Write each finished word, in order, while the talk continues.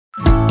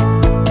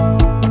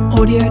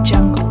Audio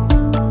Jungle.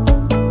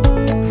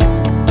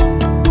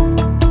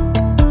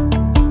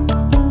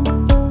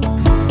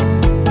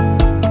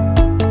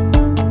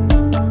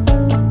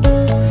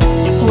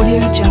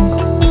 Audio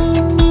Jungle.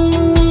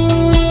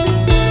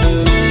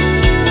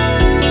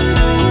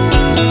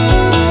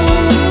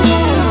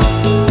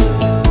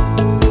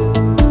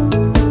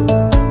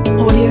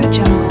 Audio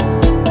Jungle.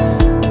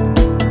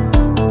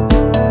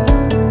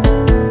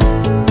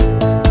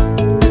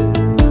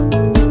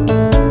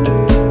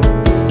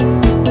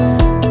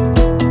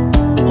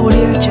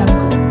 Audio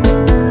Jungle.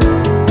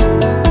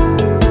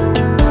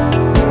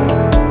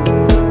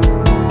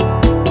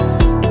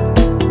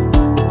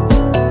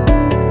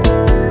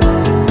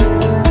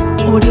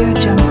 Audio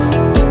Jungle.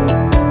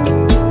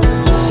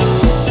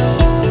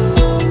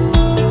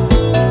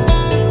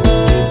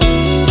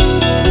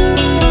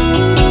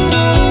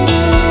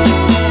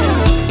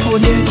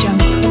 Audio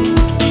Jungle.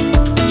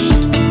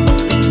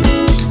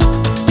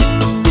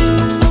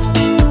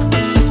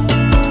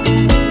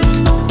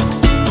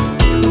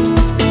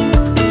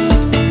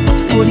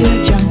 Audio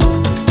Jungle.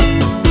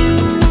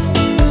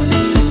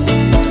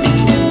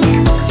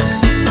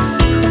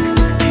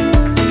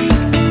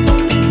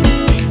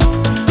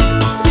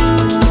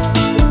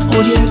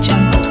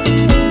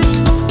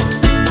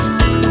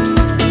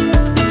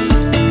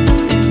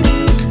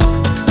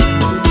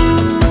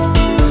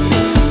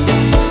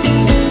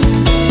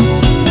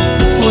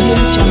 Audio Jungle. Audio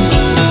Jungle.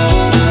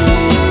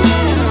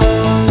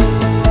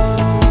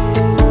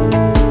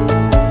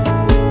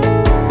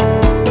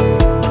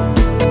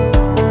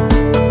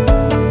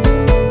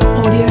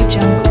 Audio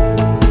Jungle.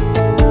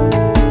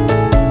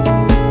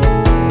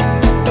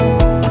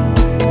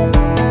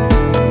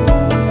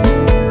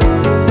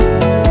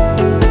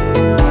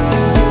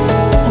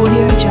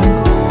 Audio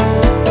Jungle.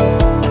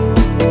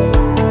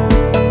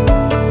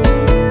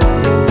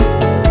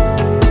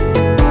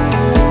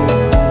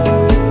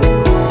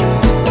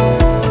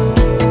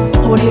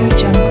 Audio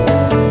Jungle.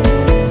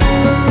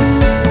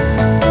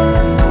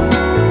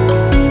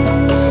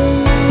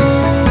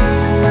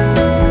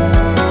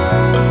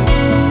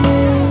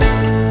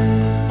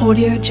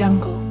 Audio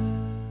Jungle.